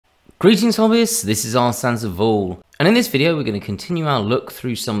Greetings hobbyists, this is Machin3 and in this video we're going to continue our look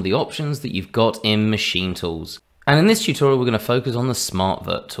through some of the options that you've got in Machin Tools. And in this tutorial we're going to focus on the Smart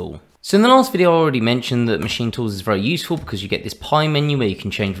Vert tool. So in the last video I already mentioned that Machin Tools is very useful because you get this pie menu where you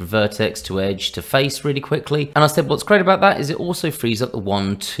can change from vertex to edge to face really quickly. And I said what's great about that is it also frees up the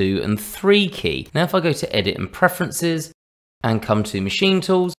 1, 2 and 3 key. Now if I go to Edit and Preferences and come to Machin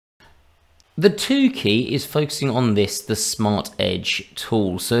Tools, the 2 key is focusing on the Smart Edge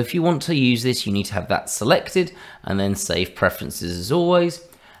tool. So if you want to use this, you need to have that selected and then save preferences as always.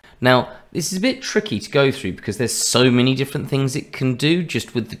 Now, this is a bit tricky to go through because there's so many different things it can do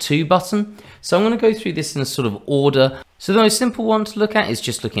just with the 2 button. So I'm going to go through this in a sort of order. So the most simple one to look at is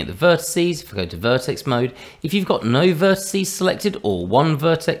just looking at the vertices. If I go to vertex mode, if you've got no vertices selected or 1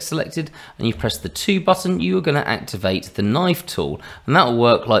 vertex selected and you press the 2 button, you are going to activate the knife tool. And that will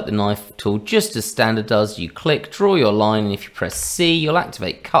work like the knife tool just as standard does. You click, draw your line, and if you press C, you'll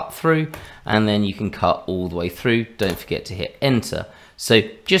activate cut through, and then you can cut all the way through. Don't forget to hit enter. So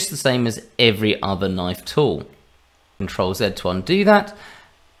just the same as every other knife tool. Control Z to undo that.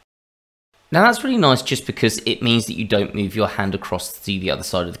 Now that's really nice just because it means that you don't move your hand across to the other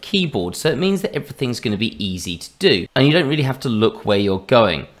side of the keyboard. So it means that everything's going to be easy to do and you don't really have to look where you're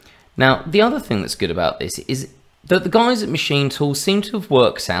going. Now the other thing that's good about this is that the guys at Machin Tools seem to have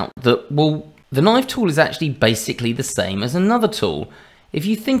worked out that, well, the knife tool is actually basically the same as another tool. If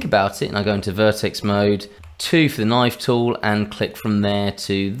you think about it, and I go into vertex mode, 2 for the knife tool and click from there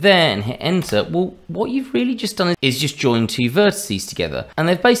to there and hit enter, well, what you've really just done is just join 2 vertices together. And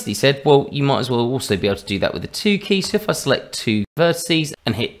they've basically said, well, you might as well also be able to do that with the 2 key. So if I select 2 vertices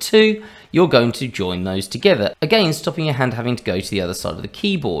and hit 2, you're going to join those together. Again, stopping your hand having to go to the other side of the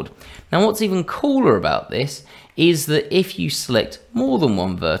keyboard. Now, what's even cooler about this is that if you select more than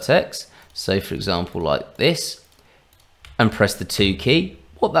 1 vertex, so for example, like this, and press the 2 key,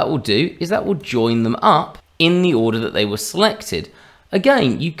 what that will do is that will join them up in the order that they were selected.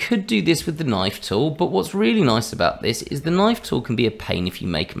 Again, you could do this with the knife tool, but what's really nice about this is the knife tool can be a pain if you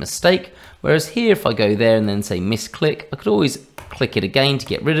make a mistake, whereas here if I go there and then say misclick, I could always click it again to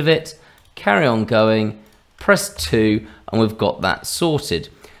get rid of it, carry on going, press 2, and we've got that sorted.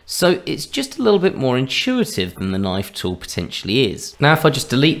 So it's just a little bit more intuitive than the knife tool potentially is. Now if I just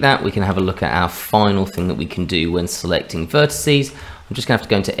delete that, we can have a look at our final thing that we can do when selecting vertices. I'm just going to have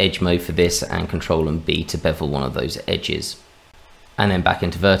to go into edge mode for this and Control and B to bevel one of those edges. And then back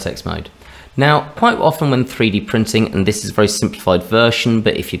into vertex mode. Now, quite often when 3D printing, and this is a very simplified version,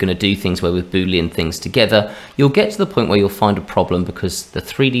 but if you're going to do things where with Boolean things together, you'll get to the point where you'll find a problem because the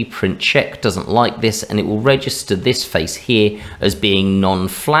 3D print check doesn't like this and it will register this face here as being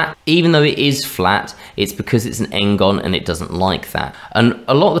non-flat. Even though it is flat, it's because it's an Ngon and it doesn't like that. And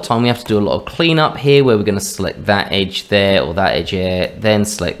a lot of the time we have to do a lot of cleanup here where we're going to select that edge there or that edge here, then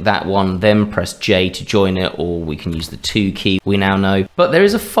select that one, then press J to join it, or we can use the 2 key, we now know. But there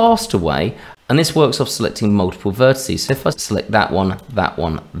is a faster way. And this works off selecting multiple vertices. So if I select that one, that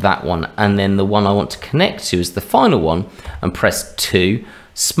one, that one, and then the one I want to connect to is the final one, and press 2,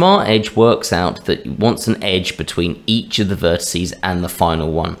 Smart Edge works out that it wants an edge between each of the vertices and the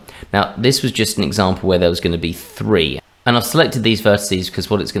final one. Now, this was just an example where there was going to be 3. And I've selected these vertices because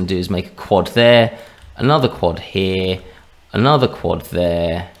what it's going to do is make a quad there, another quad here, another quad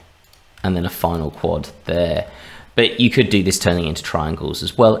there, and then a final quad there. But you could do this turning into triangles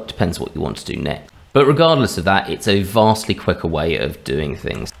as well. It depends what you want to do next. But regardless of that, it's a vastly quicker way of doing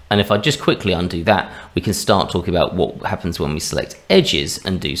things. And if I just quickly undo that, we can start talking about what happens when we select edges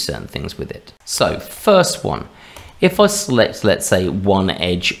and do certain things with it. So first one, if I select, let's say, 1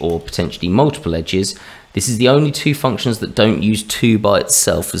 edge or potentially multiple edges, this is the only 2 functions that don't use 2 by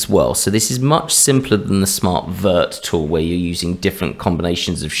itself as well. So this is much simpler than the Smart Vert tool where you're using different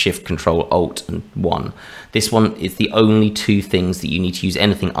combinations of Shift, Control, Alt and 1. This one is the only 2 things that you need to use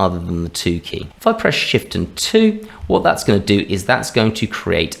anything other than the 2 key. If I press Shift and 2, what that's going to do is that's going to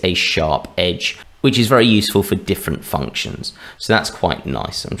create a sharp edge, which is very useful for different functions. So that's quite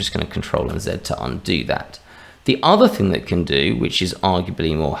nice. I'm just going to Control and Z to undo that. The other thing that can do, which is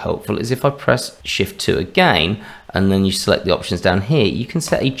arguably more helpful, is if I press Shift 2 again, and then you select the options down here, you can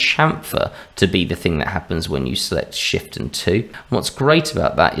set a chamfer to be the thing that happens when you select Shift and 2. And what's great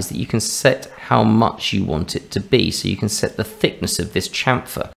about that is that you can set how much you want it to be, so you can set the thickness of this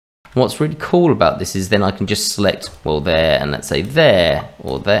chamfer. What's really cool about this is then I can just select, well, there, and let's say there,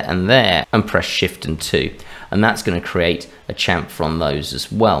 or there, and press Shift and 2. And that's going to create a chamfer on those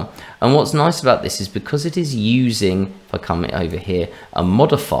as well. And what's nice about this is because it is using, if I come over here, a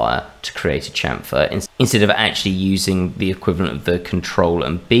modifier to create a chamfer, instead of actually using the equivalent of the Control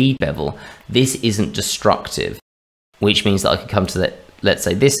and B bevel, this isn't destructive, which means that I can come to the let's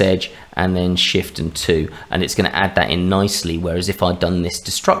say this edge, and then Shift and 2, and it's going to add that in nicely, whereas if I'd done this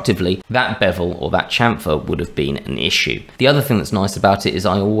destructively, that bevel or that chamfer would have been an issue. The other thing that's nice about it is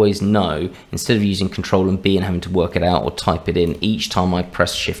I always know, instead of using Control and B and having to work it out or type it in, each time I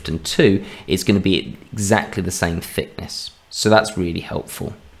press Shift and 2, it's going to be exactly the same thickness. So that's really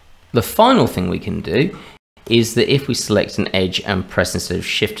helpful. The final thing we can do is that if we select an edge and press, instead of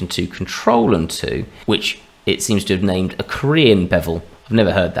Shift and 2, Control and 2, which it seems to have named a Korean bevel. I've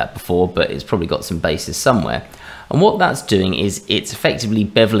never heard that before, but it's probably got some basis somewhere. And what that's doing is it's effectively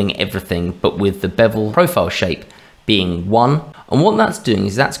beveling everything, but with the bevel profile shape being 1. And what that's doing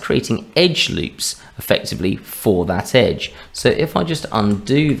is that's creating edge loops effectively for that edge. So if I just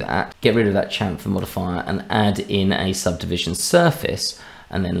undo that, get rid of that chamfer modifier and add in a subdivision surface,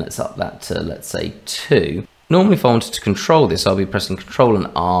 and then let's up that to, let's say, 2. Normally if I wanted to control this, I'll be pressing Control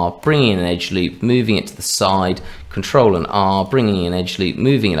and R, bringing in an edge loop, moving it to the side, Control and R, bringing in an edge loop,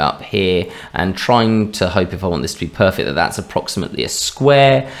 moving it up here, and trying to hope, if I want this to be perfect, that that's approximately a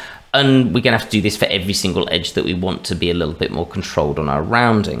square. And we're going to have to do this for every single edge that we want to be a little bit more controlled on our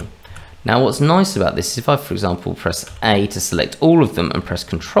rounding. Now what's nice about this is if I, for example, press A to select all of them and press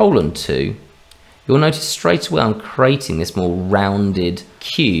Control and 2, you'll notice straight away I'm creating this more rounded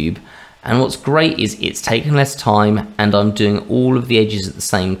cube. And what's great is it's taken less time and I'm doing all of the edges at the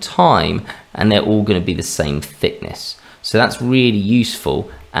same time and they're all going to be the same thickness. So that's really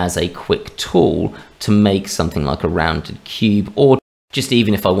useful as a quick tool to make something like a rounded cube, or just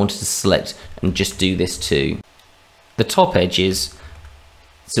even if I wanted to select and just do this to the top edges.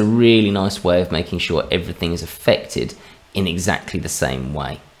 It's a really nice way of making sure everything is affected in exactly the same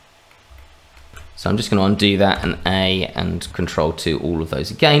way. So I'm just going to undo that and A and Control to all of those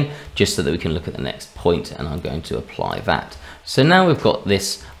again, just so that we can look at the next point, and I'm going to apply that. So now we've got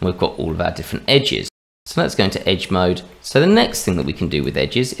this, and we've got all of our different edges. So let's go into edge mode. So the next thing that we can do with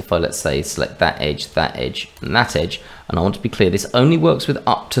edges, if I, let's say, select that edge, and that edge, and I want to be clear, this only works with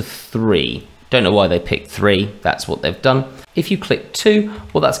up to 3. Don't know why they picked 3, that's what they've done. If you click 2,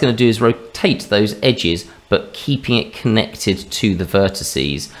 what that's going to do is rotate those edges, but keeping it connected to the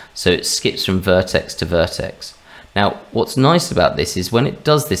vertices, so it skips from vertex to vertex. Now, what's nice about this is when it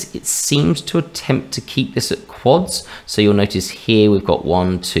does this, it seems to attempt to keep this at quads. So you'll notice here we've got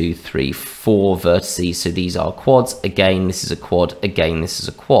 1, 2, 3, 4 vertices, so these are quads. Again, this is a quad. Again, this is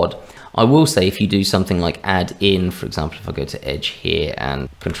a quad. I will say if you do something like add in, for example, if I go to edge here and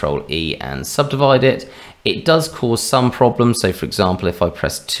Control E and subdivide it, it does cause some problems. So for example, if I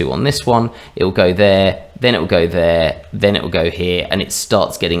press 2 on this one, it will go there, then it will go there, then it will go here, and it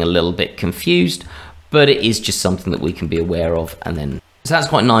starts getting a little bit confused, but it is just something that we can be aware of. And then, so that's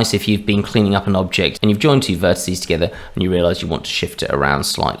quite nice if you've been cleaning up an object and you've joined 2 vertices together and you realize you want to shift it around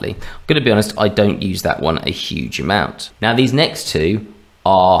slightly. I'm going to be honest, I don't use that one a huge amount. Now these next 2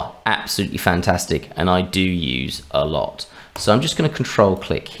 are absolutely fantastic and I do use a lot. So I'm just going to control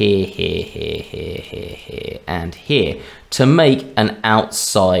click here, here, here, here, here, here, and here to make an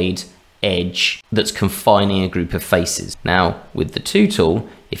outside edge that's confining a group of faces. Now with the 2 tool,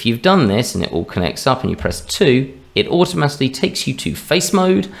 if you've done this and it all connects up and you press 2, it automatically takes you to face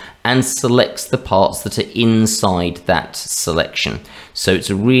mode and selects the parts that are inside that selection. So it's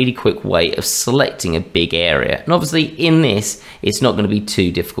a really quick way of selecting a big area. And obviously in this, it's not going to be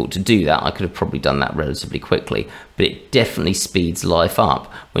too difficult to do that. I could have probably done that relatively quickly, but it definitely speeds life up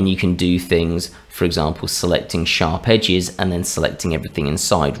when you can do things, for example, selecting sharp edges and then selecting everything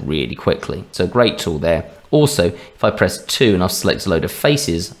inside really quickly. So great tool there. Also, if I press 2 and I've selected a load of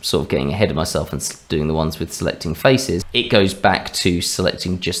faces, I'm sort of getting ahead of myself and doing the ones with selecting faces, it goes back to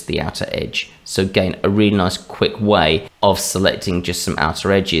selecting just the outer edge. So again, a really nice quick way of selecting just some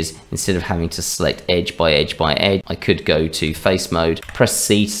outer edges instead of having to select edge by edge by edge. I could go to face mode, press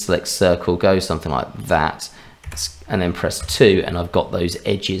C to select circle, go something like that, and then press 2 and I've got those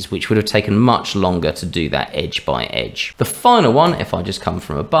edges, which would have taken much longer to do that edge by edge. The final one, if I just come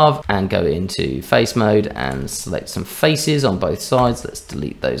from above and go into face mode and select some faces on both sides, let's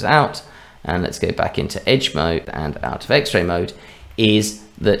delete those out and let's go back into edge mode and out of X-ray mode, is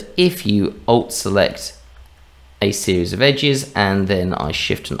that if you alt select a series of edges and then I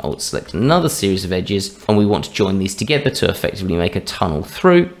shift and alt select another series of edges and we want to join these together to effectively make a tunnel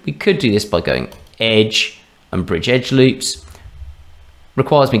through, we could do this by going edge and bridge edge loops.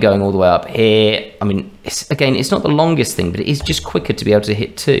 Requires me going all the way up here. I mean, again, it's not the longest thing, but it is just quicker to be able to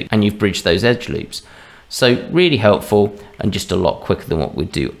hit 2 and you've bridged those edge loops. So really helpful and just a lot quicker than what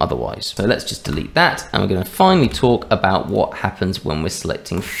we'd do otherwise. So let's just delete that and we're going to finally talk about what happens when we're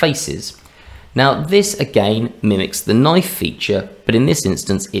selecting faces. Now this again mimics the knife feature, but in this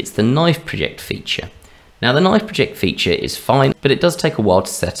instance it's the knife project feature. Now the knife project feature is fine, but it does take a while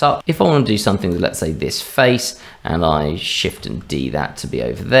to set up. If I want to do something with, let's say, this face, and I shift and D that to be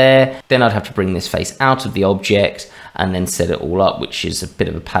over there, then I'd have to bring this face out of the object and then set it all up, which is a bit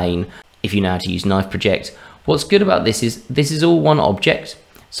of a pain if you know how to use knife project. What's good about this is all one object,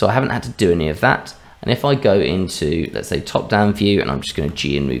 so I haven't had to do any of that. And if I go into, let's say, top down view, and I'm just going to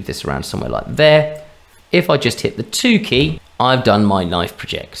G and move this around somewhere like there, if I just hit the 2 key, I've done my knife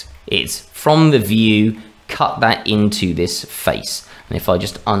project. It's from the view, cut that into this face. And if I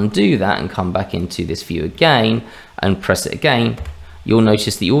just undo that and come back into this view again and press it again, you'll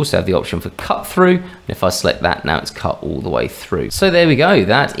notice that you also have the option for cut through. And if I select that, now it's cut all the way through. So there we go.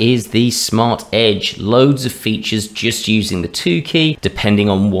 That is the Smart Edge. Loads of features just using the 2 key, depending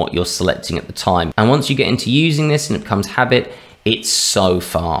on what you're selecting at the time. And once you get into using this and it becomes habit, it's so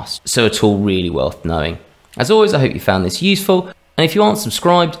fast. So a tool really worth knowing. As always, I hope you found this useful. And if you aren't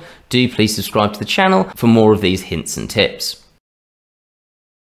subscribed, do please subscribe to the channel for more of these hints and tips.